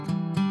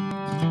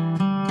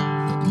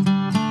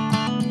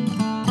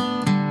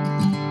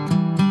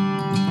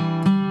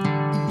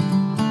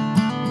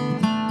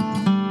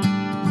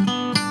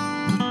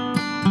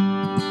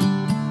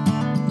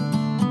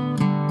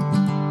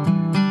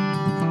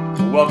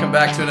welcome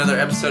back to another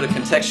episode of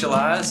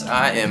Contextualize.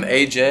 I am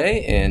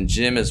AJ, and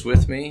Jim is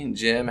with me.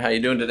 Jim, how you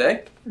doing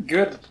today?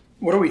 Good.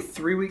 What are we,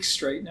 3 weeks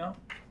straight now?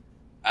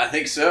 I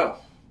think so.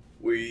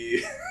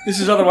 This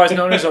is otherwise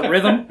known as a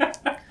rhythm.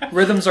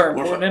 Rhythms are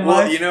important in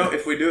life. Well, you know,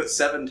 if we do it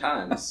 7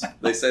 times,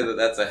 they say that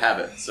that's a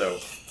habit. So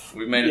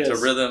we've made it to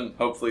rhythm,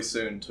 hopefully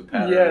soon to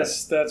pattern.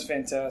 Yes, that's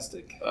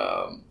fantastic.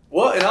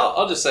 Well, and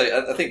I'll just say,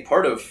 I think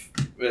part of,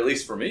 at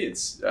least for me,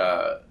 it's...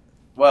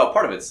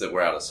 part of it's that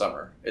we're out of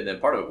summer. And then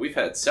part of it, we've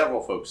had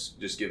several folks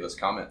just give us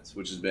comments,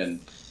 which has been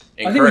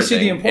encouraging. I think we see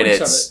the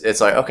importance of it. It's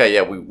like, okay,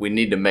 yeah, we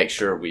need to make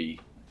sure we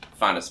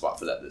find a spot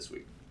for that this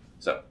week.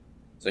 So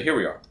here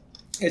we are.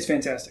 It's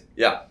fantastic.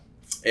 Yeah.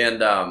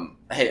 And,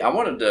 hey, I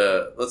wanted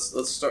to,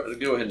 let's start,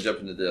 go ahead and jump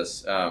into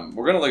this. We're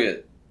going to look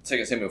at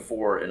 2 Samuel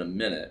 4 in a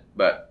minute,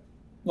 but...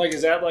 Like,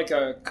 is that like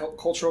a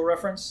cultural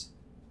reference?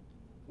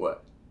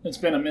 What? It's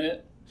been a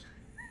minute.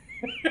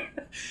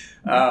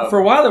 For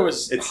a while there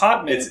was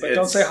hot minute, but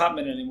don't say hot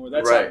minute anymore.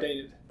 That's right.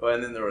 Outdated. Well,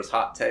 and then there was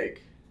hot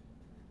take.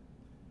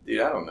 Dude,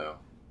 I don't know.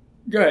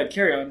 Go ahead,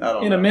 carry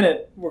on. In a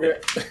minute, we're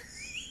gonna.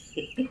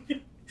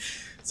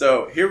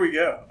 So here we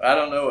go. I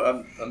don't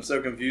know. I'm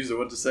so confused at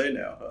what to say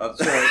now.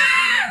 Sorry.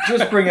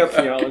 Just bring up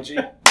theology.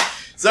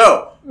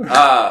 So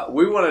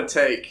we want to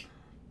take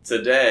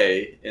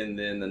today and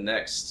then the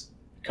next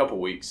couple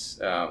weeks,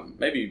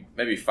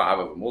 maybe 5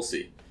 of them. We'll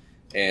see,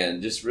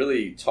 and just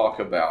really talk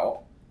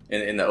about.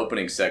 In the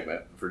opening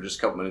segment, for just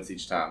a couple minutes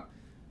each time,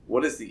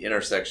 what is the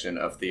intersection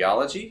of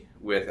theology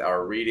with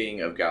our reading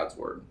of God's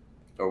Word?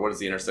 Or what is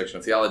the intersection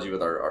of theology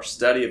with our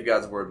study of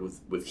God's Word,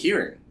 with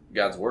hearing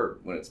God's Word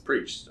when it's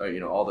preached?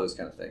 All those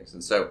kind of things.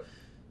 And so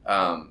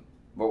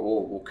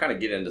we'll kind of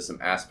get into some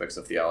aspects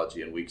of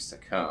theology in weeks to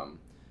come.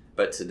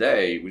 But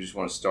today, we just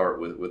want to start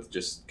with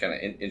just kind of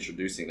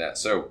introducing that.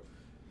 So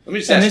let me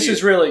just ask you. And this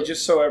is really,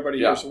 just so everybody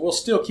hears, so we'll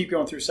still keep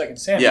going through 2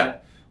 Samuel. Yeah.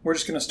 We're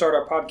just going to start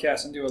our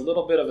podcast and do a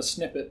little bit of a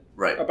snippet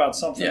about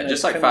something. Yeah,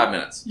 just like 5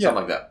 minutes, something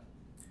like that.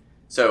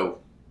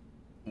 So,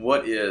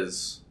 what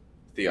is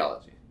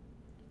theology?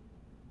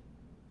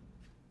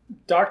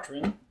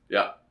 Doctrine.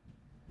 Yeah.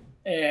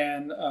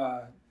 And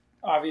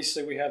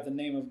obviously we have the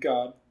name of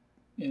God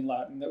in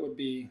Latin. That would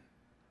be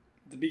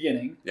the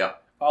beginning. Yeah.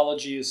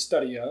 Ology is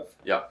study of.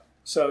 Yeah.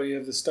 So you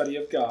have the study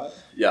of God.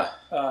 Yeah.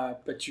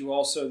 But you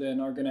also then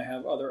are going to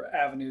have other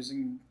avenues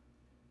in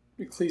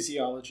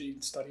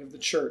ecclesiology, study of the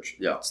church.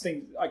 Yeah.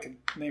 I could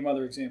name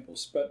other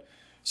examples, but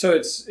so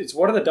it's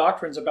what are the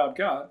doctrines about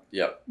God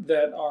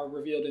that are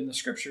revealed in the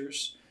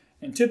scriptures,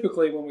 and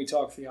typically when we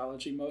talk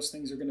theology, most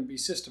things are going to be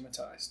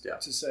systematized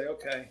to say,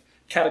 okay,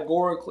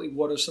 categorically,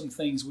 what are some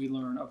things we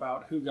learn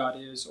about who God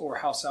is or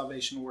how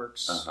salvation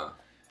works,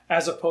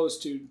 as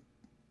opposed to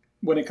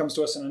when it comes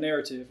to us in a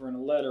narrative or in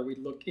a letter, we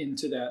look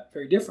into that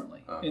very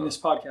differently. In this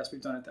podcast,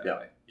 we've done it that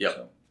way.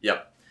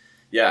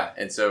 Yeah,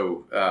 and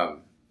so.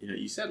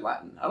 You said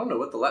Latin. I don't know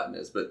what the Latin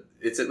is, but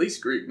it's at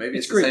least Greek. Maybe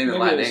it's the same in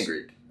Latin and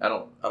Greek. I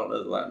don't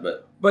know the Latin,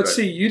 but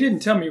see, you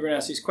didn't tell me you were going to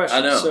ask these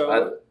questions. I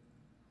know,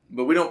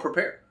 but we don't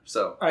prepare.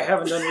 So I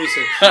haven't done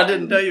research. I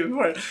didn't tell you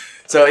before.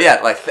 So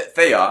yeah, like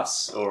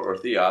theos or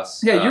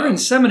theos. Yeah, you're in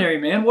seminary,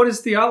 man. What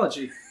is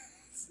theology?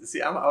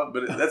 See,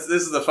 this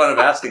is the fun of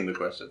asking the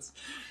questions,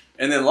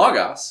 and then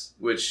logos,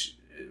 which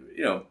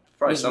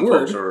probably some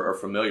folks are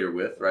familiar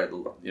with, right?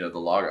 The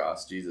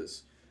logos,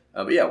 Jesus.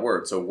 But yeah,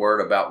 word. So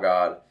word about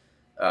God.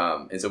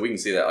 And so we can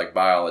see that like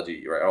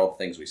biology, right? All the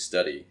things we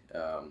study.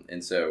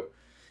 And so,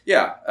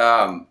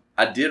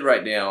 I did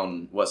write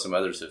down what some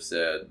others have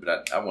said,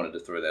 but I wanted to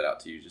throw that out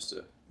to you just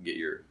to get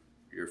your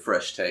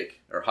fresh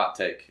take or hot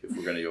take if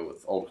we're going to go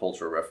with old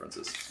cultural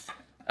references.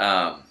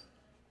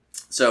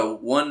 So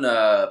one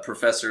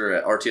professor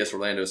at RTS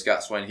Orlando,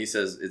 Scott Swain, he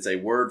says it's a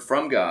word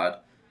from God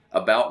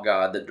about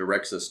God that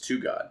directs us to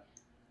God.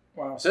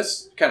 Wow. So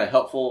that's kind of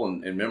helpful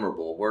and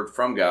memorable. Word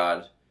from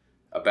God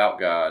about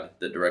God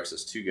that directs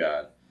us to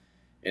God.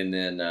 And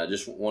then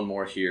just one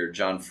more here,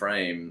 John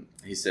Frame,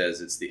 he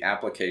says it's the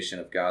application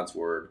of God's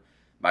word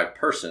by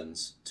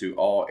persons to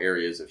all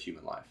areas of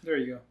human life. There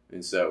you go.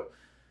 And so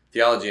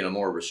theology in a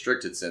more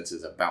restricted sense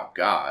is about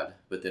God,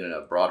 but then in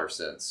a broader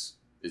sense,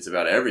 it's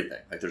about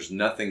everything. Like there's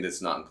nothing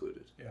that's not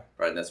included. Yeah.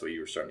 Right? And that's what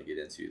you were starting to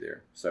get into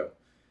there. So,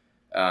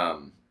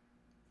 go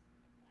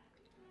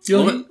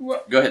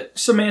ahead.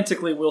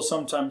 Semantically, we'll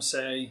sometimes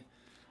say,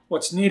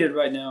 what's needed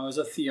right now is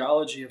a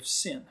theology of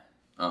sin.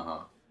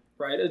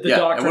 Right? The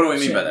doctrine and what do we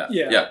mean sin. by that?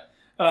 Yeah.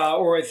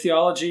 Or a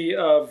theology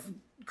of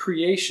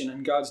creation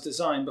and God's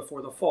design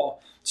before the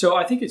fall. So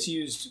I think it's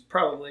used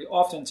probably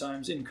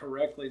oftentimes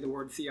incorrectly, the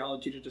word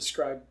theology, to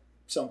describe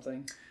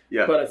something.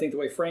 Yeah. But I think the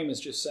way Frame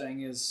is just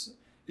saying is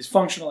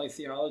functionally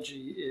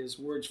theology is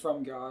words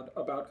from God,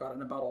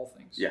 and about all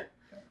things.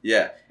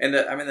 Yeah. And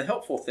the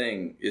helpful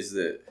thing is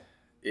that,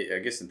 I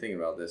guess in thinking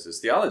about this, is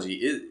theology,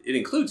 it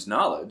includes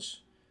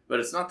knowledge, but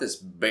it's not this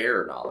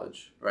bare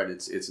knowledge, right?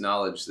 It's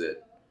knowledge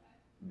that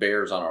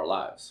bears on our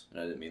lives. And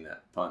I didn't mean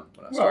that pun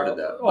when I started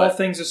that. All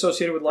things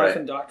associated with life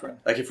and doctrine.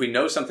 Like if we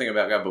know something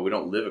about God, but we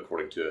don't live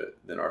according to it,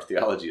 then our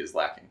theology is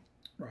lacking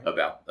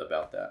about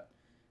that.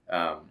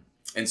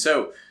 And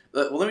so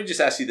let me just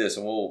ask you this,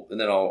 and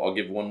then I'll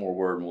give one more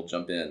word and we'll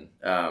jump in.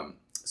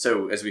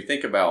 So as we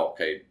think about,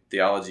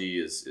 theology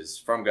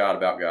is from God,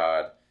 about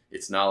God,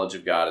 it's knowledge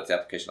of God, it's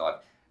application of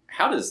life.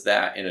 How does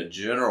that, in a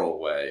general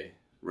way,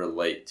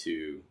 relate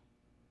to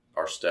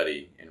our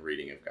study and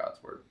reading of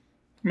God's Word?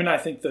 I mean, I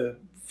think the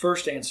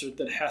first answer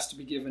that has to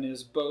be given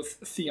is both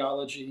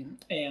theology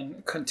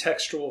and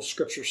contextual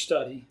Scripture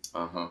study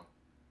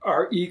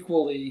are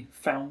equally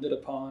founded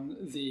upon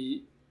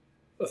the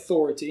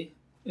authority,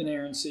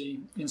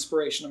 inerrancy,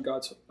 inspiration of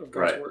God's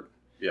Word.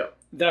 Yeah,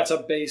 that's a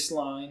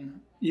baseline.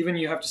 Even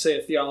you have to say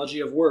a theology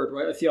of Word,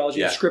 right? A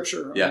theology of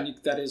Scripture. I mean,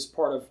 that is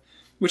part of,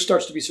 which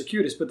starts to be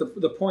circuitous. But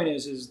the point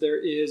is there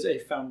is a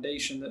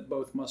foundation that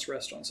both must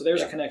rest on. So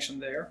there's a connection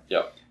there. Yeah.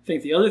 I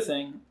think the other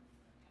thing,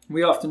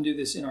 we often do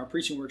this in our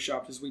preaching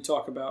workshops, is we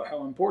talk about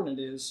how important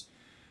it is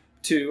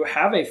to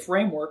have a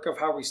framework of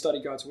how we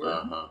study God's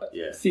Word.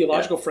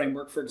 Theological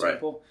framework, for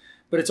example. Right.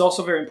 But it's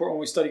also very important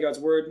when we study God's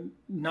Word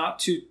not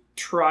to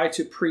try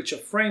to preach a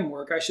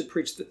framework. I should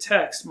preach the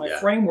text. My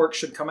framework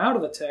should come out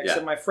of the text,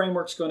 and my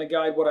framework's going to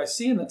guide what I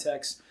see in the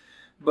text.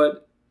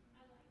 But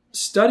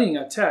studying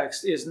a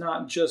text is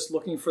not just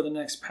looking for the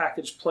next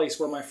packaged place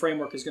where my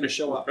framework is going to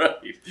show up.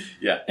 Right.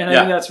 Yeah. And I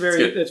think that's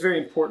very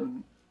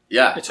important.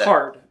 Yeah. It's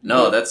hard.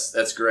 No,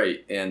 that's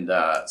great. And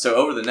so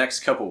over the next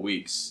couple of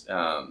weeks,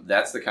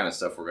 that's the kind of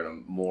stuff we're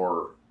going to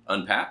more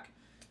unpack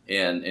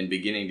and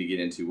beginning to get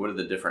into what are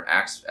the different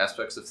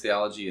aspects of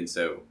theology. And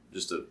so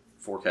just to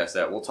forecast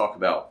that, we'll talk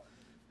about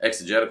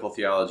exegetical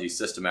theology,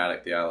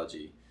 systematic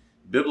theology,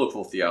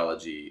 biblical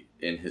theology,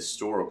 and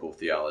historical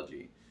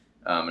theology.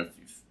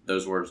 If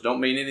those words don't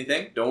mean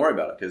anything, don't worry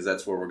about it, because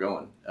that's where we're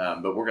going.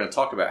 But we're going to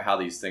talk about how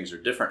these things are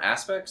different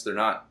aspects. They're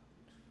not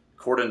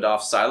cordoned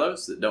off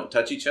silos that don't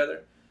touch each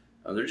other.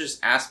 They're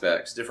just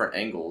aspects, different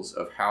angles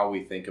of how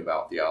we think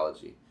about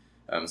theology.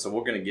 So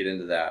we're going to get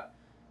into that.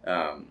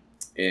 And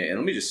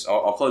let me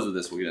I'll close with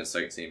this. We'll get into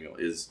 2 Samuel.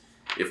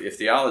 If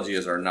theology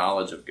is our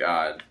knowledge of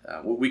God,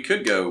 we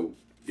could go,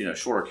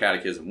 shorter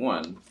catechism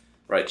 1,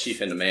 right?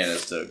 Chief end of man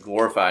is to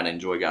glorify and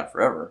enjoy God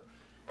forever.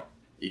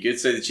 You could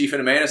say the chief end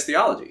of man is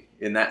theology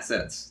in that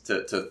sense.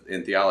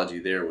 In theology,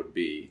 there would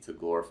be to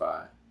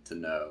glorify, to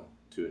know,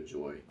 to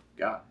enjoy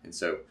God. And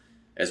so,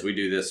 as we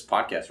do this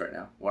podcast right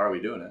now, why are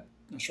we doing it?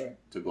 That's right.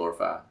 To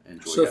glorify and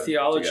enjoy God. So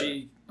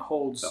theology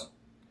holds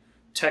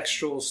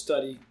textual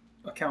study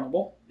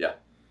accountable. Yeah.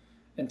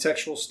 And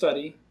textual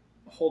study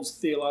holds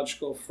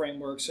theological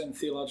frameworks and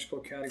theological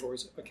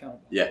categories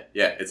accountable. Yeah.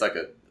 It's like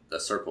a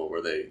circle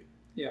where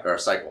or a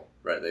cycle,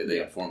 right?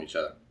 They inform each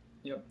other.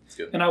 Yep. It's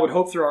good. And I would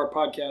hope through our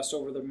podcast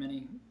over the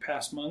many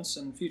past months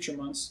and future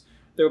months,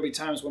 there will be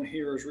times when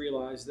hearers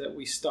realize that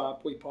we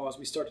stop, we pause,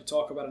 we start to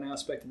talk about an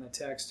aspect in the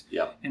text,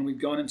 and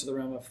we've gone into the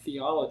realm of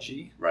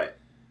theology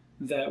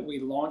that we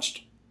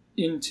launched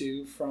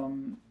into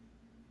from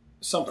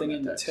something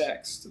in the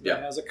text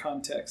that has a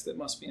context that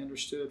must be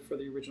understood for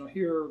the original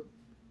hearer,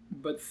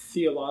 but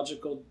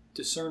theological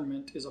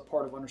discernment is a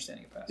part of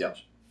understanding a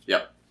passage.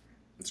 Yep.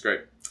 That's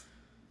great.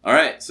 All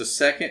right, so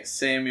 2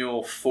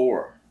 Samuel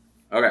 4.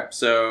 Okay,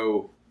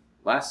 so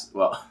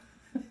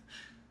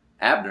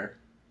Abner.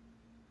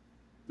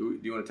 Do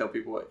you want to tell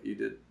people what you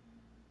did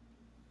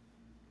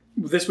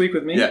this week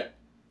with me?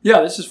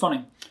 Yeah, this is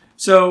funny.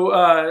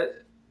 So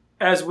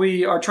as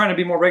we are trying to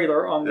be more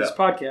regular on this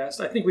podcast,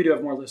 I think we do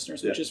have more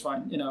listeners, which is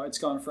fine. It's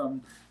gone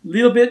from a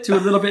little bit to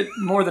a little bit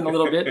more than a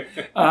little bit.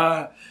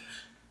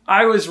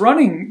 I was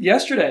running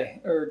yesterday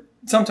or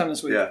sometime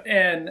this week,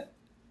 and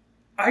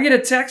I get a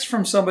text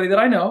from somebody that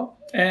I know,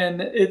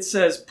 and it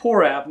says,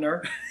 "Poor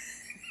Abner."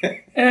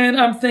 And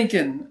I'm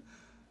thinking,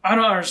 I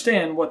don't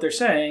understand what they're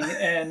saying,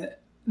 and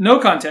no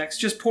context,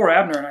 just "Poor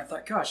Abner." And I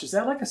thought, gosh, is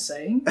that like a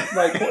saying?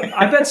 Like,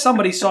 I bet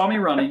somebody saw me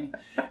running,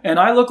 and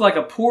I look like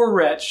a poor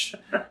wretch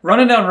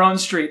running down Rome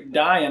Street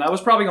dying. I was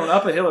probably going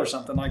up a hill or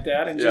something like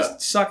that and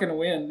just sucking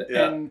wind.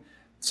 Yeah. And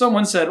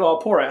someone said, "Well,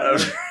 poor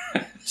Abner."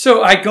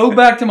 So I go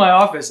back to my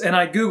office, and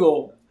I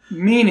Google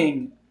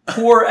meaning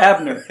 "Poor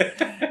Abner."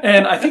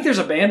 And I think there's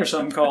a band or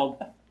something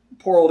called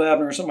 "Poor Old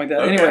Abner" or something like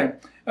that. Okay. Anyway,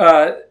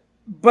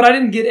 but I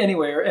didn't get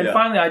anywhere. And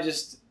finally, I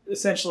just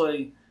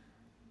essentially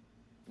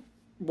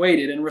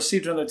waited and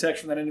received another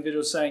text from that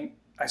individual saying,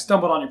 "I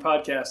stumbled on your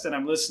podcast and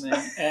I'm listening."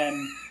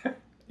 And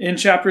in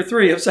chapter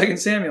 3 of 2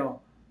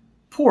 Samuel,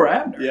 poor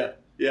Abner.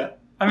 Yeah.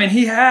 I mean,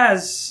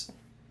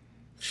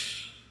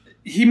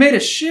 he made a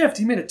shift,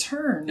 he made a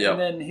turn, and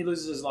then he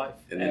loses his life.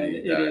 And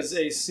it is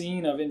a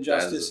scene of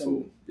injustice.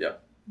 And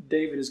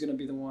David is going to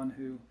be the one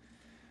who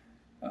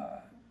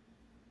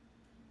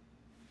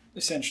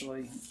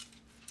essentially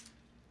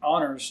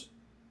honors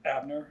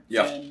Abner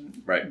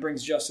and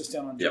brings justice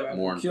down on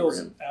Joab,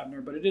 kills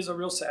Abner. But it is a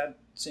real sad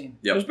scene.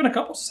 There's been a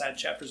couple sad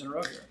chapters in a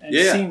row here, and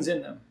scenes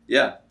in them.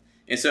 Yeah.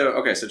 And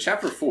so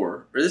chapter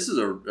 4, this is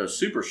a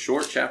super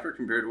short chapter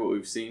compared to what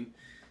we've seen.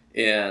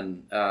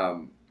 And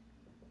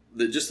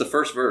just the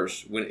first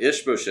verse, when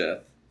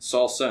Ishbosheth,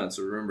 Saul's son,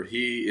 so remember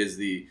he's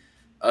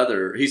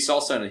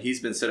Saul's son, and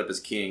he's been set up as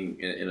king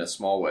in a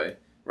small way,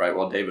 right?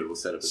 While David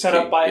was set up as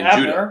king by in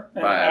Abner, Judah.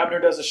 And Abner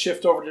does a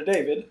shift over to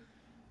David.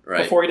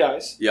 before he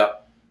dies.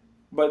 Yep.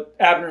 But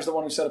Abner's the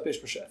one who set up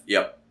Ishbosheth.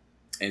 Yep.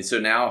 And so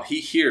now he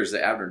hears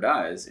that Abner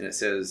dies, and it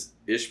says,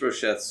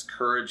 Ishbosheth's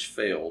courage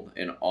failed,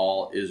 and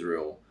all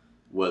Israel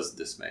was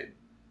dismayed.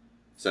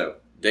 So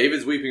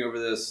David's weeping over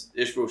this.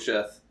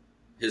 Ishbosheth,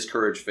 his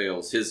courage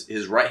fails.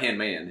 His right-hand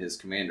man, his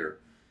commander,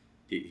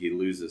 he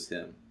loses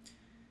him.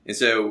 And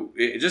so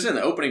just in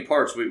the opening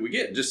parts, we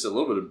get just a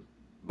little bit of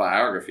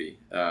biography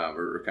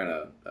or kind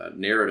of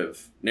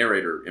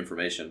narrator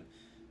information.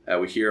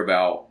 We hear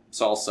about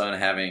Saul's son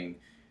having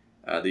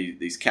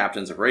these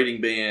captains of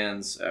raiding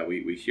bands.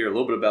 We hear a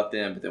little bit about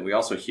them, but then we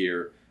also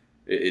hear,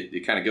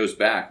 it kind of goes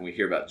back, and we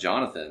hear about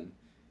Jonathan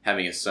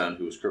having a son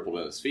who was crippled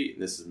in his feet,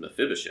 and this is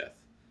Mephibosheth.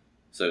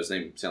 So his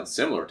name sounds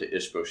similar to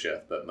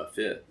Ishbosheth, but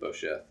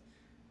Mephibosheth.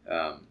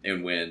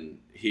 And when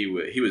he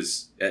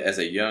was, as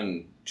a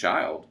young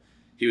child,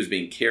 he was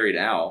being carried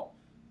out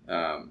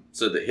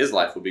so that his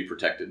life would be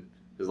protected.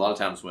 Because a lot of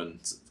times when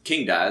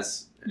king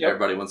dies,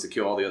 everybody wants to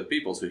kill all the other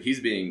people. So he's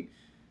being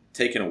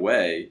taken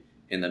away,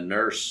 and the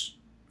nurse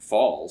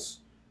falls,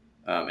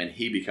 and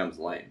he becomes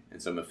lame.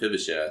 And so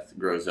Mephibosheth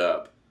grows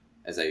up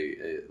as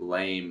a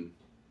lame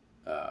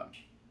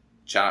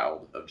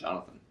child of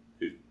Jonathan,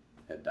 who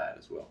had died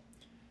as well.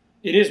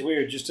 It is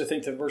weird just to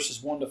think that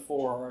verses 1 to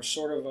 4 are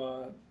sort of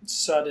a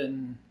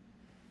sudden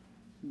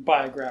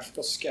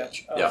biographical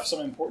sketch of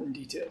some important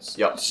details,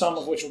 some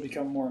of which will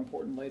become more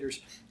important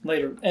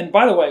later. And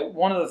by the way,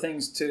 one of the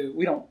things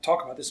we don't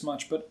talk about this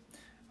much, but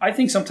I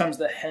think sometimes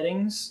the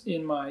headings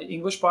in my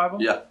English Bible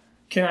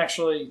can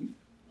actually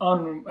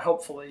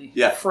unhelpfully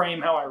frame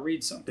how I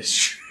read something.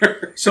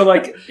 Sure. So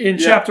like in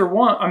chapter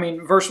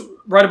 1,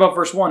 right above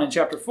verse 1 in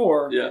chapter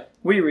 4,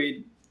 we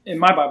read, in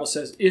my Bible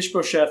says,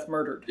 Ishbosheth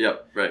murdered.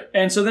 Yep, right.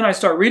 And so then I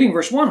start reading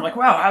verse 1. I'm like,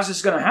 wow, how's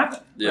this going to happen?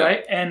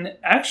 Right? And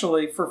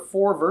actually, for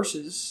 4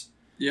 verses,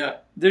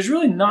 there's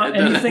really not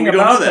anything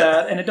about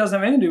that, and it doesn't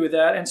have anything to do with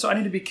that. And so I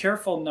need to be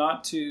careful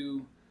not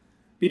to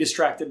be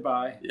distracted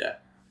by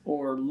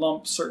or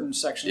lump certain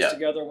sections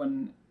together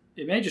when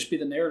it may just be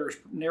the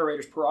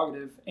narrator's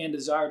prerogative and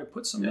desire to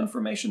put some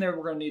information there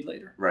we're going to need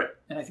later. Right.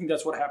 And I think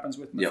that's what happens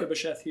with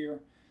Mephibosheth here.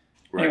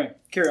 Right. Anyway,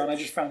 carry on. I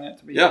just found that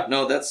to be... Yeah,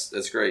 no,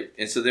 that's great.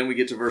 And so then we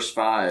get to verse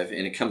 5,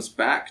 and it comes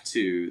back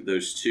to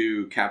those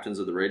 2 captains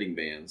of the raiding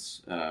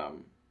bands.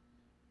 And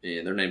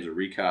their names are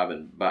Rechab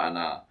and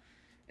Baanah.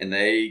 And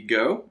they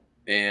go,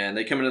 and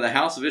they come into the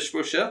house of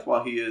Ishbosheth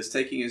while he is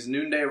taking his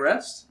noonday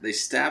rest. They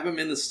stab him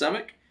in the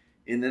stomach,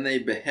 and then they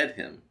behead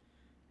him.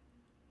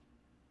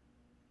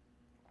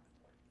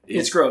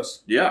 It's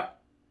gross. Yeah,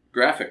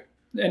 graphic.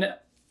 And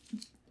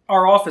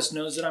our office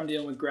knows that I'm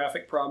dealing with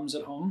graphic problems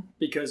at home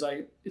because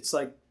it's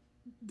like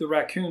the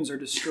raccoons are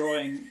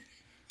destroying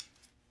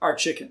our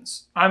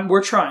chickens.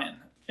 We're trying,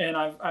 and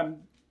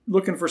I'm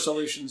looking for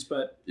solutions,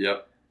 but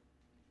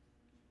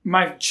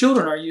my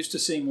children are used to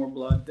seeing more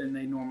blood than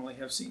they normally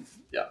have seen.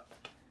 Yeah.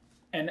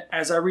 And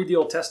as I read the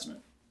Old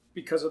Testament,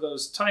 because of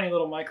those tiny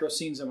little micro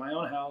scenes in my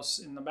own house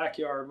in the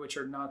backyard, which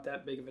are not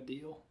that big of a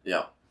deal.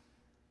 Yeah.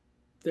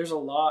 There's a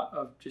lot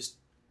of just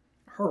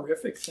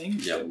horrific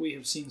things that we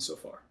have seen so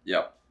far.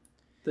 Yep.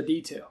 The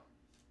detail.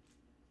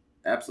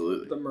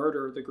 Absolutely. The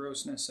murder, the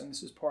grossness, and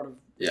this is part of...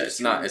 it's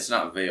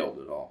not veiled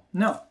at all.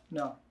 No.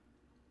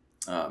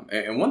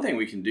 And one thing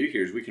we can do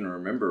here is we can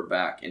remember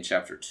back in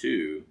chapter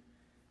 2,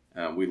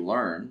 we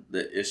learn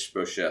that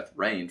Ishbosheth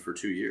reigned for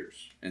 2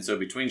 years. And so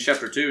between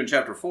chapter 2 and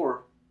chapter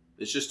 4,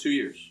 it's just 2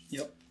 years.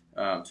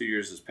 Yep. 2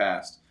 years has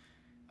passed.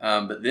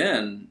 But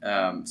then,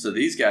 so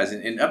these guys,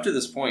 and up to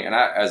this point, and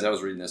as I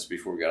was reading this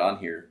before we got on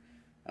here,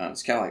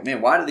 it's kind of like,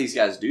 man, why do these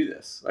guys do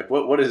this? Like,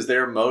 what is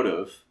their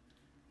motive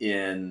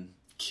in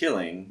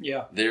killing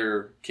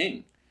their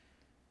king?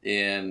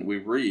 And we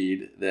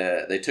read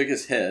that they took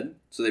his head,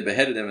 so they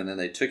beheaded him, and then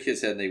they took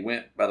his head, and they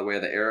went by the way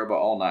of the Arabah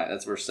all night.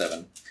 That's verse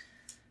 7.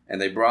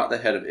 And they brought the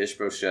head of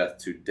Ishbosheth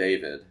to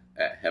David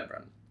at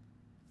Hebron.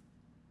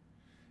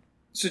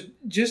 So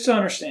just to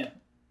understand,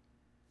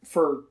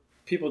 for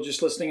people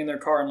just listening in their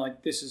car and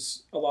like, this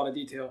is a lot of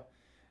detail,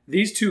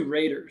 these 2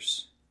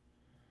 raiders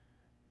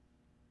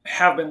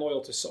have been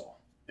loyal to Saul.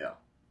 Yeah.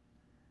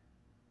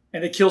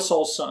 And they kill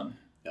Saul's son.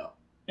 Yeah.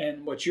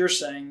 And what you're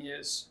saying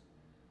is,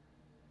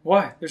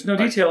 why? There's no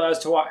detail as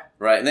to why.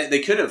 Right. And they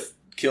could have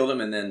killed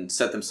him and then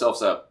set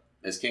themselves up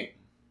as king.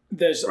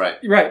 Right.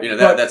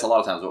 That's a lot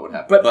of times what would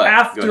happen. But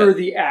after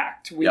the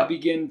act, we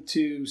begin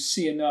to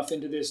see enough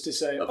into this to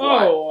say,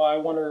 I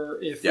wonder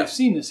if we've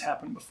seen this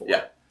happen before.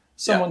 Yeah.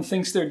 Someone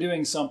thinks they're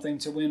doing something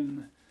to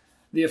win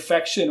the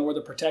affection or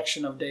the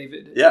protection of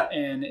David. Yeah.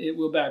 And it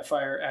will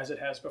backfire as it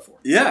has before.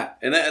 Yeah.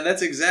 And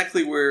that's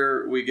exactly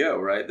where we go,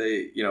 right?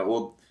 They,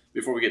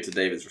 before we get to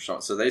David's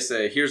response. So they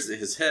say, here's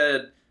his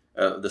head,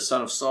 the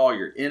son of Saul,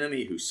 your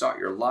enemy who sought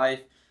your life.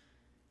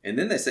 And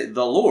then they say,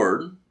 the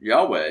Lord,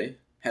 Yahweh,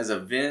 has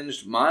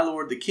avenged my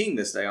Lord the king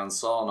this day on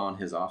Saul and on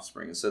his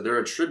offspring. And so they're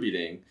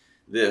attributing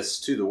this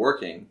to the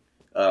working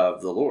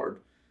of the Lord.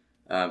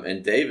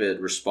 And David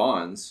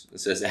responds and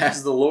says,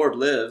 as the Lord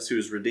lives, who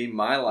has redeemed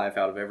my life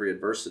out of every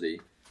adversity.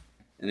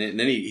 And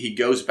then he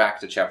goes back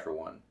to chapter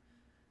 1.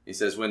 He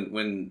says,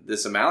 when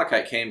this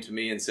Amalekite came to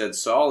me and said,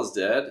 Saul is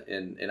dead,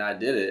 and I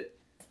did it,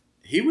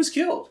 he was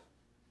killed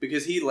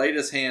because he laid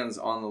his hands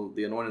on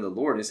the anointed of the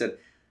Lord. And he said,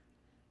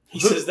 he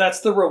says,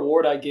 that's the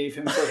reward I gave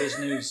him for his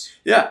news.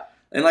 Yeah.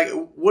 And like,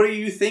 what are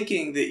you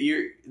thinking that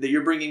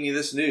you're bringing me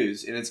this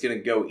news and it's going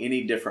to go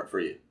any different for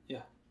you?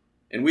 Yeah.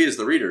 And we as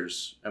the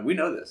readers, and we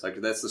know this,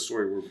 like that's the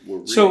story we're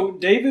reading. So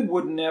David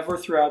would never,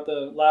 throughout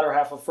the latter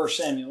half of 1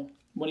 Samuel,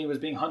 when he was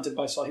being hunted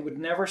by Saul, he would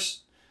never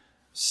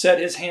set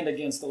his hand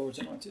against the Lord's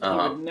anointed. He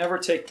would never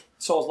take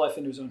Saul's life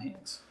into his own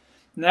hands.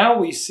 Now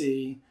we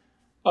see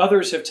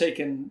others have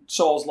taken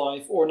Saul's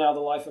life, or now the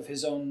life of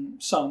his own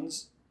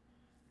sons,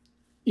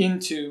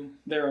 into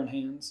their own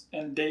hands,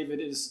 and David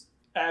is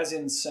as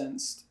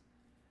incensed,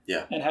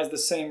 and has the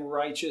same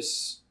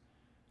righteous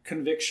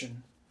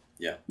conviction,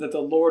 that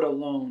the Lord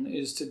alone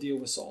is to deal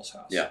with Saul's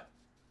house. Yeah.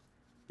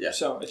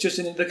 So it's just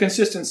the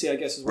consistency, I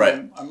guess, is what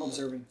I'm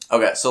observing.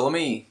 Okay, so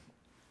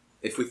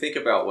if we think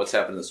about what's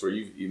happened in the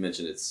story, you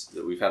mentioned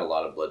that we've had a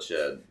lot of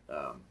bloodshed.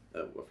 I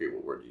forget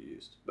what word you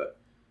used, but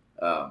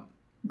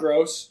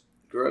gross.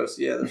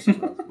 Yeah, there's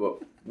some, well,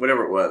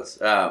 whatever it was.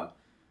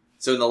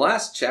 So in the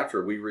last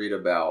chapter, we read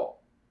about,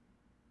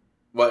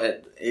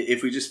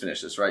 if we just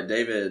finish this, right?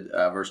 David,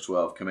 verse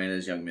 12, commanded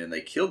his young men,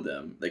 they killed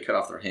them, they cut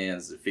off their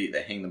hands, their feet,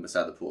 they hanged them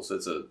beside the pool. So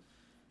it's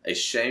a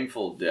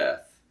shameful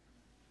death,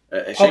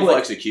 shameful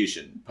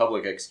execution,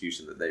 public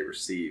execution that they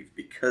received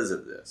because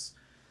of this.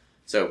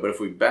 So, but if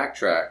we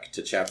backtrack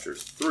to chapter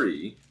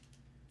 3,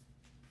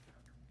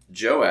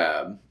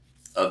 Joab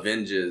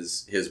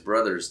avenges his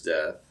brother's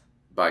death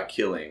by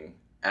killing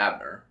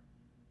Abner.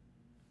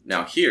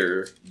 Now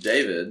here,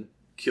 David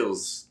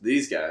kills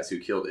these guys who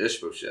killed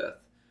Ishbosheth.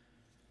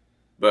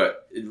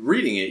 But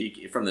reading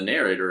it from the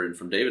narrator and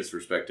from David's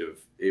perspective,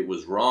 it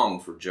was wrong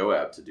for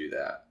Joab to do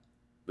that.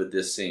 But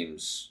this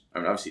seems,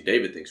 obviously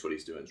David thinks what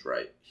he's doing is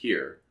right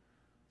here.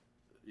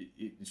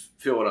 You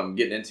feel what I'm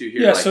getting into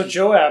here? Yeah, so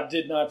Joab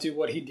did not do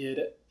what he did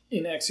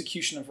in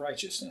execution of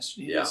righteousness.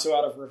 He did so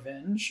out of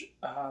revenge.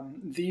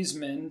 These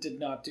men did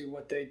not do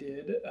what they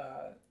did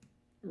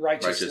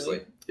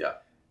righteously. Yeah.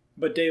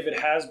 But David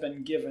has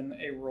been given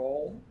a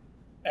role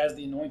as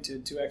the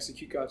anointed to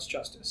execute God's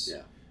justice.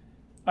 Yeah.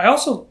 I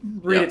also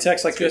read a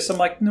text like this. I'm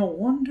like, no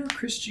wonder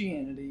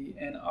Christianity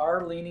and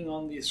our leaning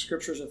on the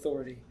Scripture's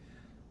authority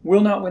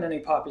will not win any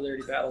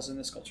popularity battles in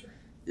this culture.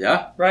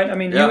 Yeah. Right? I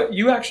mean,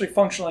 you actually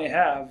functionally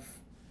have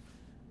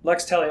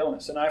lex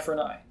talionis, an eye for an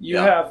eye. You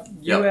have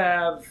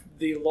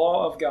the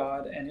law of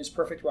God and his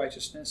perfect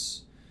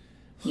righteousness.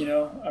 You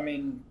know, I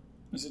mean,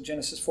 is it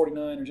Genesis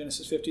 49 or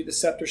Genesis 50? The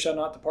scepter shall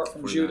not depart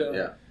from Judah.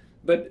 Yeah.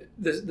 But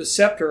the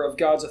scepter of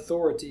God's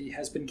authority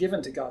has been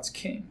given to God's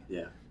king.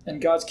 Yeah. And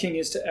God's king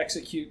is to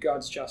execute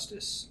God's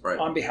justice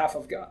on behalf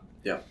of God.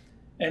 Yeah.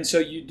 And so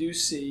you do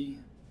see,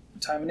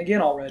 time and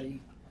again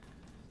already,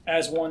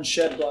 as one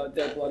shed blood,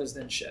 their blood is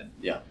then shed.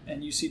 Yeah.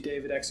 And you see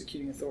David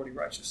executing authority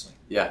righteously.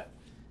 Yeah.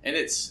 And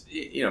it's,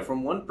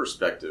 from one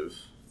perspective,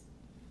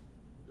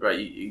 right,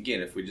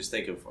 again, if we just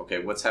think of, okay,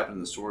 what's happened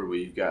in the story where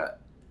you've got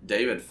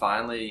David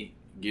finally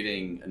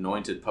getting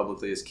anointed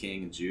publicly as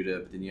king in Judah,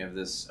 but then you have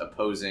this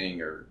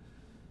opposing or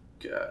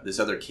this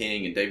other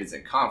king, and David's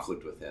in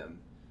conflict with him.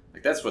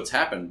 Like, that's what's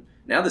happened.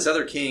 Now this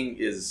other king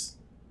is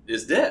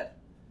dead.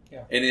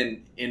 Yeah.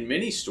 And in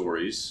many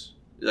stories,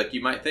 like,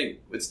 you might think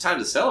it's time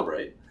to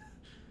celebrate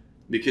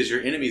because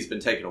your enemy's been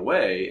taken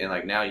away, and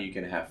like now you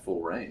can have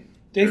full reign.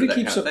 David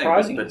keeps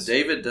surprising us. But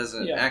David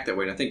doesn't act that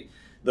way. And I think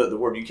the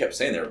word you kept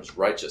saying there was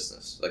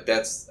righteousness. Like,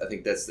 I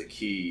think that's the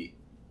key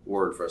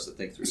word for us to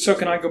think through. So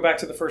can I go back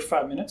to the first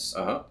 5 minutes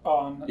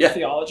on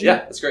theology? Yeah,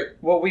 that's great.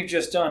 What we've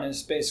just done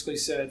is basically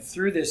said,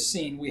 through this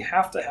scene, we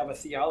have to have a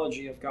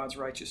theology of God's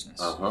righteousness.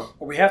 Or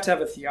we have to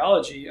have a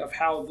theology of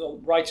how the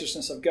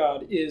righteousness of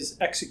God is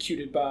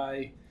executed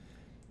by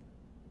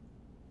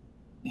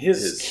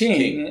his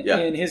king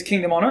in his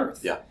kingdom on earth.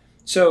 Yeah.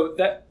 So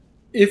that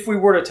if we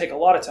were to take a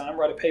lot of time,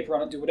 write a paper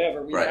on it, do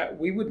whatever,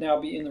 we would now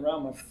be in the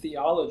realm of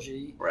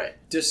theology,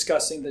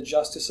 discussing the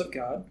justice of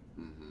God.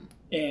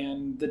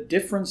 And the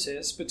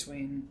differences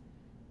between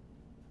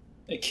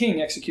a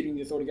king executing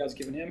the authority God's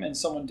given him and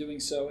someone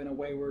doing so in a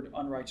wayward,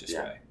 unrighteous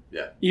way.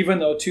 Yeah. Even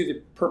though to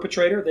the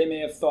perpetrator, they may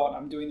have thought,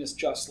 I'm doing this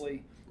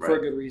justly for a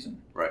good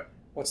reason. Right.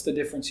 What's the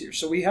difference here?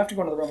 So we have to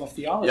go into the realm of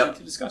theology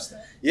to discuss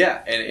that.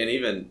 Yeah,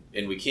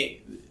 and we can't,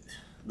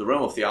 the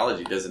realm of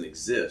theology doesn't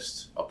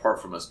exist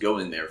apart from us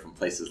going there from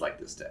places like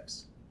this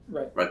text.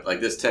 Right.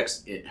 Like this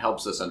text, it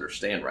helps us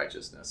understand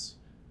righteousness.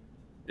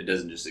 It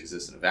doesn't just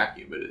exist in a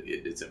vacuum, but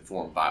it's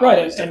informed by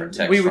all these different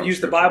texts. We would use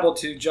the Bible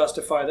to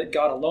justify that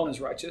God alone is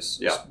righteous.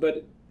 Yeah.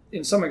 But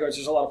in some regards,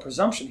 there's a lot of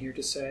presumption here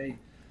to say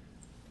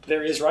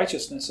there is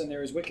righteousness and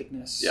there is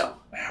wickedness. Yeah.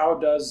 How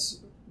does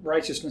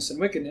righteousness and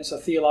wickedness, a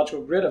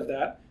theological grid of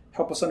that,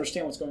 help us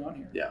understand what's going on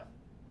here? Yeah.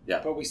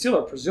 Yeah. But we still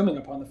are presuming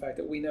upon the fact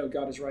that we know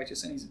God is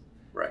righteous and he's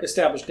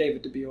established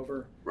David to be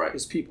over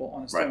his people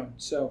on his throne.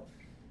 So,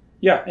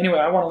 anyway,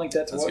 I want to link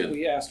that to what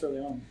we asked early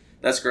on.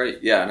 That's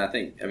great. Yeah, and I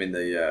think,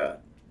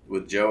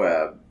 with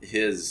Joab,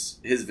 his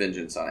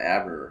vengeance on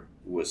Abner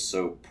was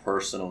so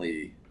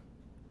personally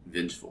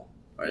vengeful,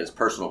 right? His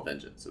personal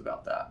vengeance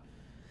about that.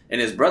 And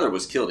his brother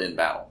was killed in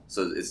battle,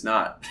 so it's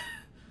not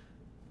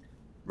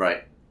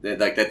right.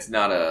 Like that's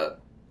not a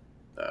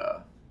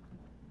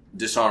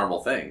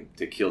dishonorable thing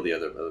to kill the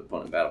other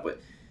opponent in battle.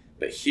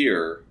 But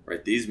here,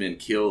 right, these men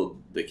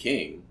killed the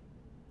king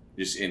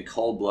just in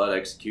cold blood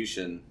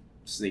execution,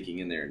 sneaking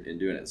in there and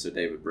doing it. So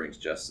David brings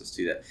justice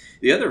to that.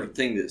 The other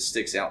thing that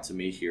sticks out to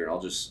me here,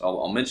 and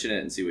I'll mention it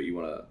and see what you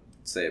want to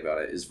say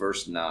about it, is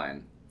verse 9.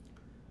 It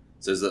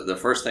says that the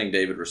first thing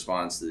David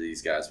responds to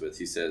these guys with,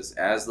 he says,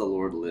 "As the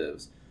Lord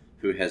lives,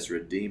 who has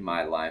redeemed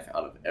my life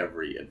out of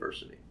every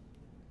adversity."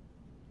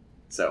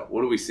 So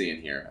what are we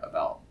seeing here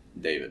about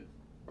David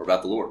or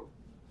about the Lord?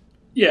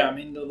 Yeah, I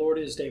mean, the Lord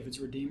is David's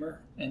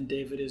Redeemer, and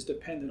David is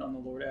dependent on the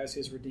Lord as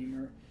his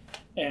Redeemer.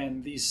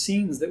 And these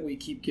scenes that we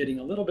keep getting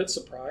a little bit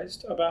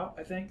surprised about,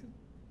 I think,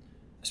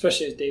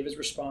 especially as David's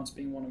response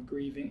being one of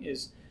grieving,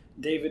 is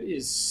David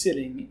is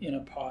sitting in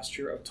a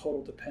posture of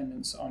total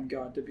dependence on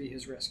God to be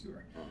his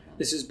rescuer.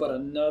 This is but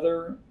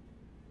another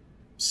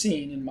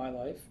scene in my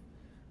life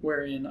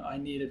wherein I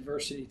need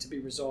adversity to be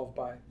resolved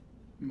by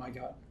my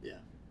God. Yeah.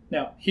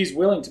 Now, he's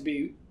willing to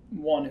be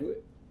one who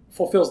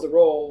fulfills the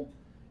role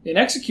in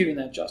executing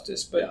that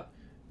justice, but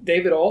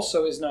David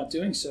also is not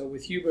doing so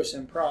with hubris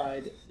and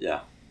pride.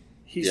 Yeah.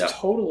 He's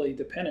totally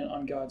dependent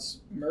on God's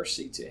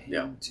mercy to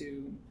him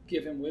to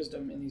give him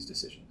wisdom in these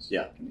decisions,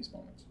 in these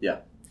moments. Yeah.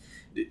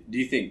 Do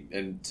you think,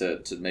 and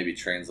to maybe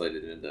translate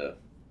it into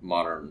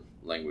modern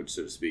language,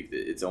 so to speak,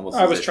 that it's almost...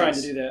 I was trying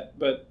to do that,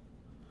 but...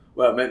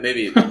 Well,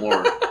 maybe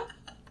more...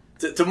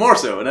 to more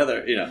so,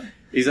 another,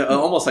 he's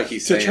almost like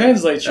he's saying... To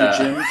translate you,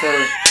 Jim,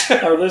 for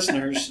our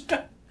listeners...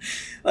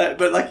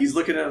 But like he's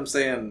looking at him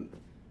saying,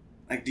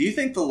 like, do you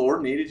think the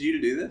Lord needed you to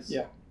do this?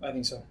 Yeah, I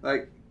think so.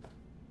 Like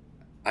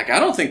I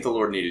don't think the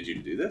Lord needed you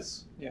to do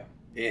this. Yeah.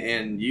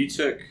 And you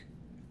took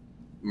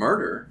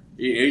murder.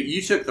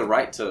 You took the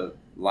right to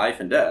life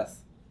and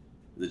death,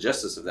 the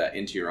justice of that,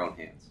 into your own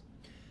hands.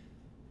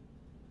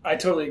 I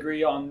totally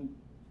agree on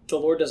the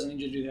Lord doesn't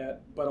need you to do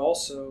that, but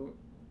also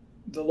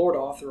the Lord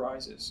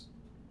authorizes.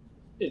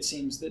 It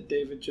seems that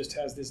David just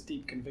has this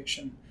deep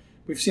conviction.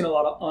 We've seen a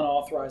lot of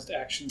unauthorized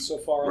action so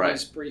far in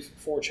these brief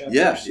 4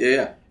 chapters.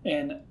 Yeah.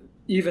 And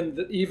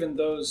even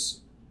those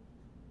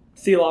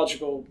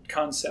theological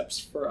concepts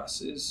for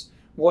us is,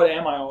 what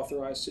am I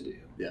authorized to do?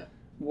 Yeah.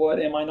 What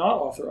am I not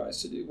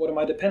authorized to do? What am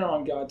I dependent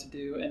on God to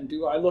do? And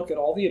do I look at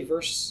all the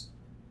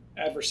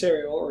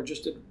adversarial or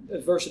just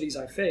adversities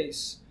I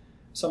face?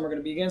 Some are going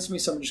to be against me.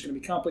 Some are just going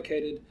to be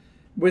complicated.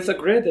 With a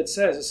grid that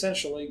says,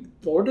 essentially,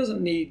 the Lord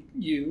doesn't need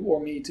you or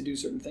me to do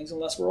certain things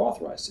unless we're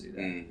authorized to do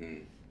that. Mm-hmm.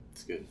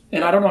 That's good.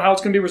 And I don't know how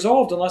it's going to be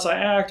resolved unless I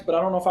act, but I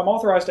don't know if I'm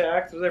authorized to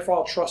act, therefore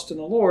I'll trust in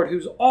the Lord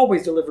who's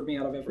always delivered me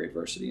out of every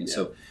adversity. And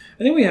so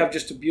I think we have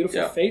just a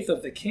beautiful faith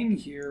of the King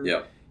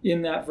here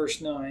in that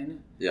verse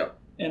 9. Yeah.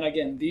 And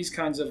again, these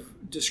kinds of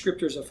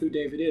descriptors of who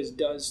David is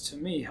does, to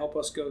me, help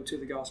us go to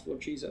the gospel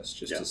of Jesus,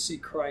 just to see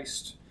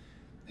Christ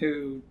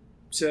who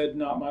said,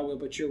 "Not my will,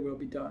 but your will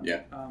be done."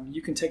 Yeah.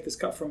 You can take this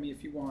cup from me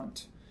if you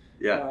want.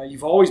 Yeah.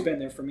 You've always been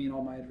there for me in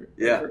all my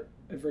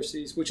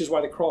adversities, which is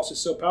why the cross is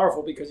so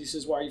powerful, because he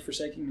says, "Why are you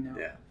forsaking me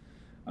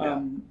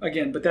now?"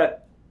 Again, but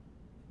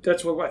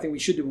that's what I think we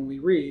should do when we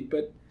read,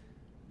 but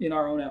in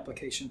our own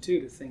application too,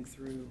 to think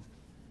through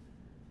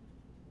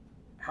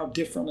how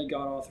differently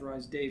God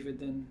authorized David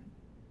than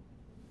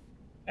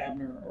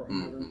Abner or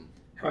whoever. Mm-hmm.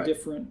 How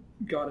different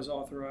God has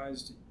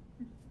authorized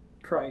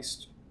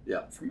Christ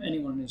from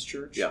anyone in his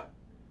church. Yeah.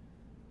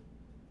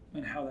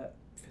 And how that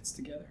fits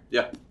together.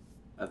 Yeah.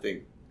 I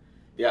think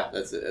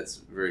that's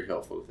very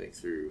helpful to think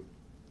through.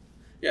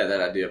 Yeah,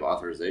 that idea of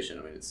authorization.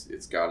 I mean,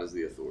 it's God as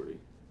the authority,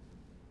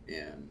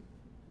 and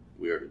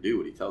we are to do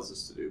what he tells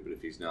us to do. But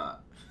if he's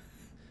not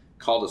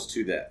called us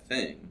to that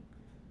thing,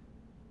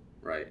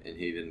 right, and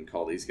he didn't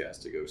call these guys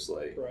to go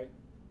slay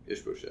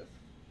Ishbosheth.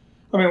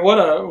 I mean, what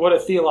a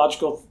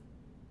theological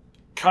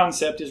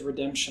concept is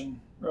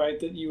redemption, right?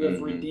 That you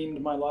have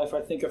redeemed my life.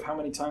 I think of how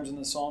many times in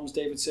the Psalms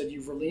David said,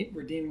 "You've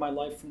redeemed my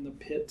life from the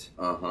pit."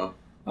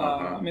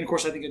 I mean, of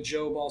course, I think of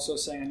Job also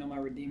saying, "I know my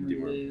Redeemer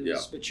lives." Yeah.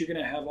 But you're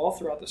going to have all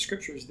throughout the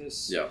Scriptures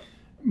this,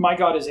 my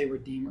God is a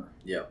Redeemer.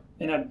 Yeah.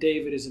 And now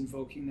David is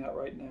invoking that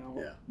right now.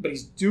 Yeah. But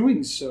he's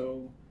doing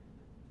so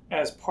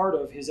as part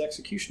of his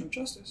execution of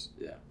justice.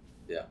 Yeah.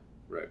 Yeah.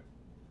 Right.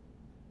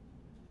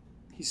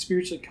 He's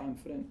spiritually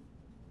confident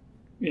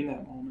in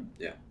that moment.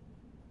 Yeah.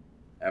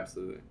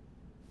 Absolutely.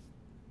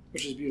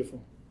 Which is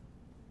beautiful.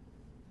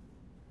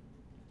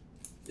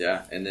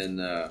 Yeah, and then...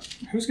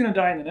 who's going to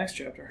die in the next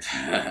chapter?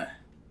 Well,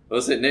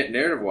 let's say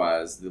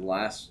narrative-wise, the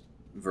last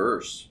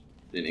verse,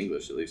 in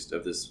English at least,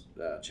 of this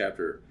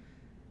chapter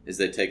is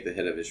they take the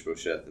head of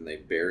Ishbosheth and they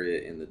bury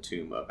it in the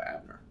tomb of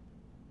Abner.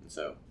 And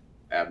so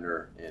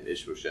Abner and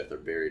Ishbosheth are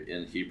buried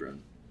in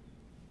Hebron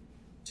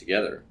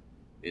together.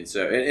 And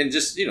so, and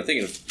just,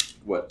 thinking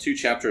of, 2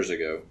 chapters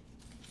ago,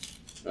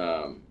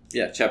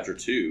 chapter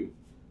 2,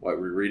 what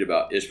we read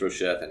about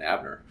Ishbosheth and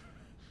Abner,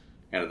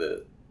 kind of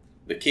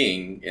the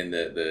king and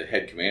the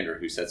head commander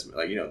who sets them,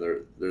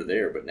 they're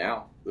there, but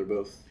now they're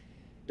both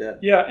dead.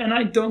 Yeah, and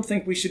I don't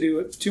think we should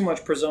do too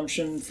much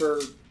presumption for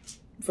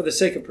the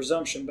sake of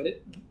presumption,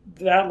 but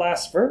that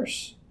last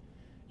verse,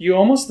 you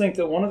almost think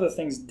that one of the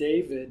things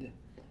David,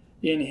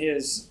 in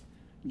his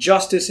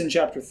justice in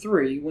chapter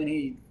 3, when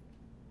he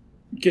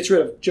gets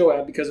rid of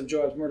Joab because of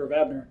Joab's murder of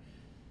Abner,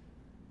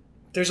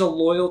 there's a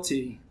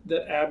loyalty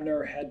that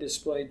Abner had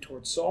displayed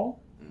towards Saul,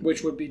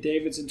 which would be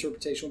David's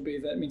interpretation would be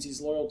that means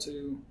he's loyal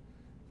to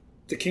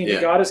the king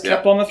that God has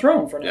kept on the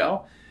throne for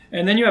now.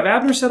 And then you have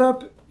Abner set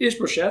up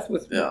Ishbosheth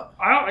with,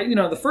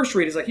 the first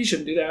read is like he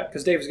shouldn't do that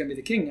because David's going to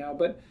be the king now.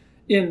 But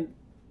in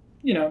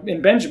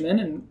Benjamin,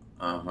 and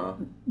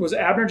was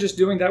Abner just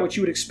doing that which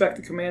you would expect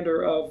the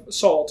commander of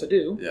Saul to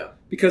do? Yeah.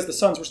 Because the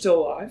sons were still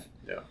alive.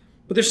 Yeah.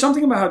 But there's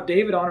something about how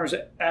David honors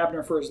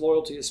Abner for his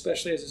loyalty,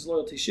 especially as his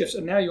loyalty shifts.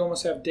 And now you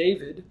almost have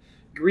David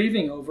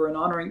grieving over and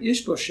honoring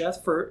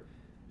Ishbosheth for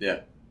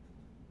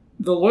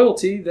the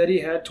loyalty that he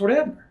had toward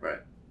Abner. Right.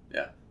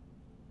 Yeah.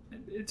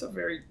 It's a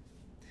very...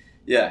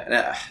 Yeah,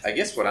 and I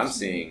guess what I'm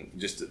seeing,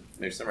 just to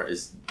maybe summarize,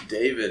 is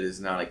David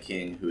is not a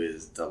king who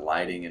is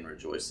delighting and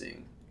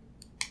rejoicing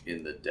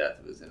in the death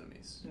of his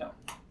enemies. No.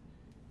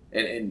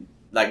 And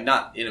like,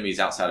 not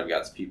enemies outside of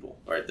God's people,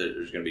 right?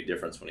 There's going to be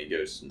difference when he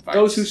goes and fights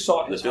those who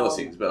sought the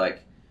Philistines. But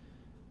like,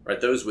 right,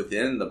 those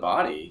within the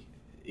body,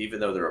 even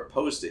though they're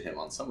opposed to him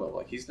on some level,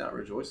 like he's not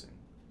rejoicing.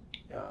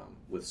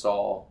 With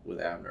Saul, with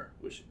Abner,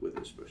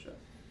 with Ishbosheth.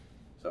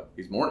 So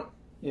he's mourning.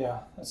 Yeah,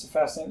 that's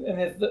fascinating.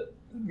 And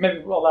maybe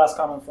a last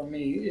comment from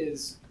me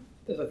is,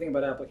 as I think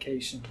about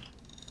application,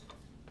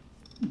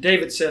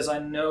 David says, I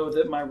know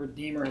that my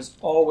Redeemer has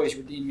always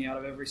redeemed me out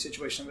of every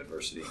situation of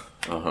adversity.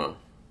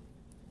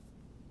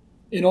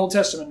 In Old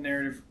Testament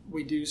narrative,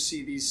 we do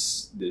see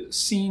these,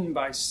 scene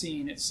by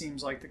scene, it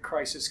seems like the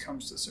crisis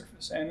comes to the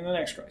surface, and the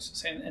next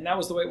crisis. And that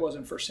was the way it was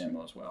in 1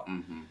 Samuel as well.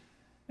 Mm-hmm.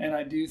 And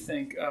I do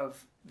think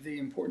of the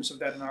importance of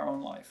that in our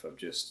own life, of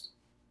just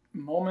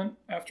moment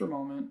after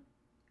moment,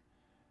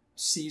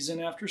 season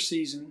after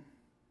season,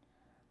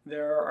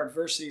 there are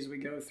adversities we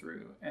go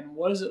through. And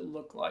what does it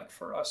look like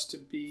for us to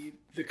be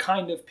the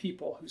kind of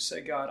people who say,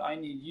 God, I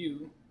need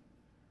you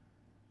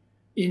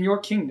in your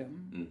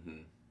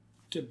kingdom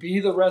to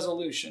be the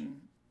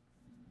resolution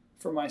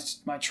for my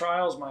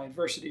trials, my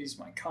adversities,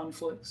 my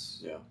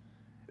conflicts. Yeah.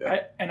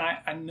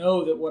 I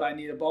know that what I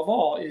need above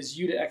all is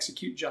you to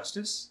execute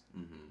justice,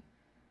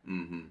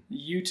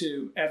 you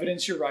to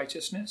evidence your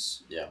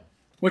righteousness. Yeah.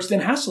 Which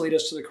then has to lead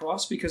us to the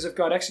cross, because if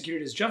God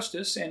executed his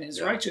justice and his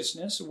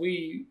righteousness,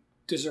 we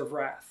deserve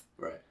wrath.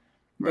 Right.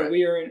 But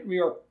we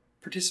are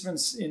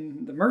participants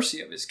in the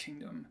mercy of his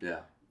kingdom. Yeah.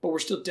 But we're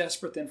still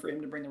desperate then for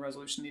him to bring the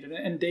resolution needed.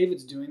 And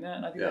David's doing that.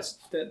 And I think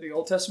that the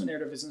Old Testament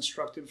narrative is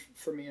instructive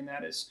for me, and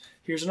that is,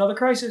 here's another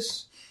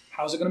crisis.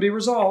 How's it going to be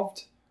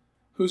resolved?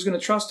 Who's going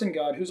to trust in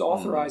God? Who's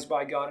authorized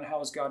by God? And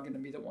how is God going to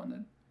be the one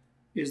that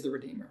is the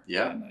Redeemer?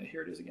 Yeah. And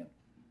here it is again.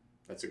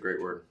 That's a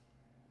great word.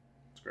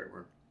 It's a great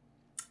word.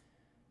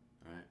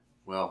 All right.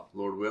 Well,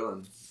 Lord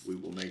willing, we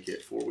will make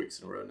it 4 weeks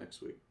in a row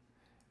next week.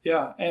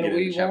 Yeah, and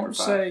we won't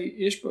say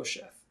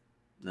Ishbosheth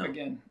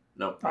again.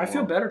 No. I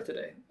feel better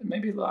today.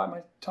 Maybe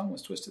my tongue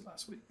was twisted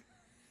last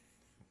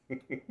week.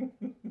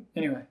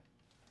 Anyway.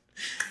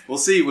 We'll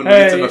see when we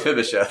get to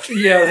Mephibosheth.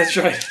 Yeah, that's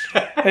right.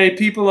 Hey,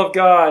 people of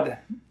God,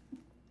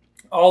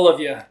 all of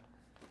you,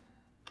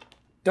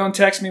 don't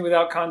text me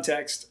without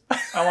context.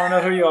 I want to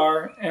know who you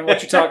are and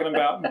what you're talking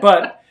about.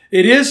 But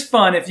it is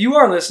fun if you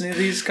are listening to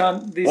these.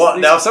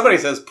 Now if somebody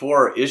says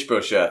poor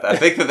Ishbosheth, I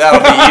think that'll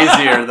be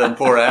easier than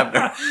poor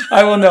Abner.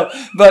 I will know.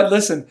 But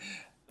listen,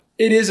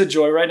 it is a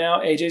joy right now.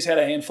 AJ's had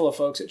a handful of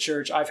folks at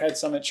church. I've had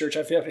some at church.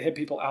 I've had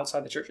people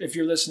outside the church. If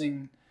you're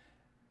listening,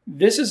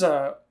 this is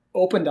a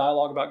open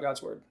dialogue about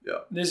God's word. Yeah.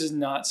 This is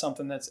not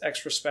something that's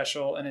extra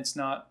special, and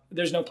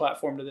there's no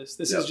platform to this.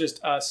 This is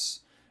just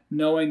us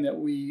knowing that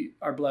we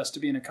are blessed to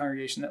be in a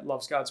congregation that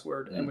loves God's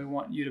word, and we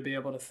want you to be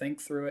able to think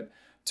through it,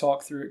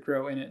 talk through it,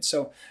 grow in it.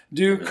 So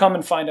come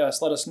and find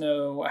us. Let us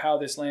know how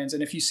this lands.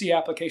 And if you see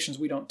applications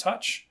we don't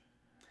touch,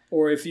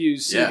 or if you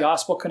see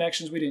gospel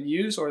connections we didn't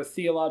use, or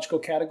theological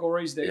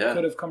categories that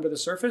could have come to the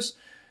surface,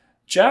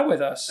 chat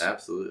with us.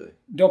 Absolutely.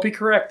 Don't be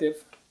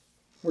corrective.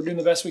 We're doing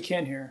the best we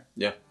can here.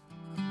 Yeah.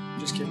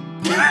 Just kidding.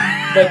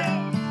 But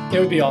it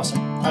would be awesome.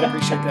 I'd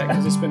appreciate that,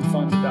 because it's been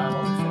fun to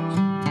dialogue with folks.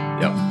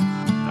 Yep.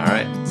 All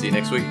right. See you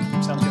next week.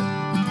 Sounds good.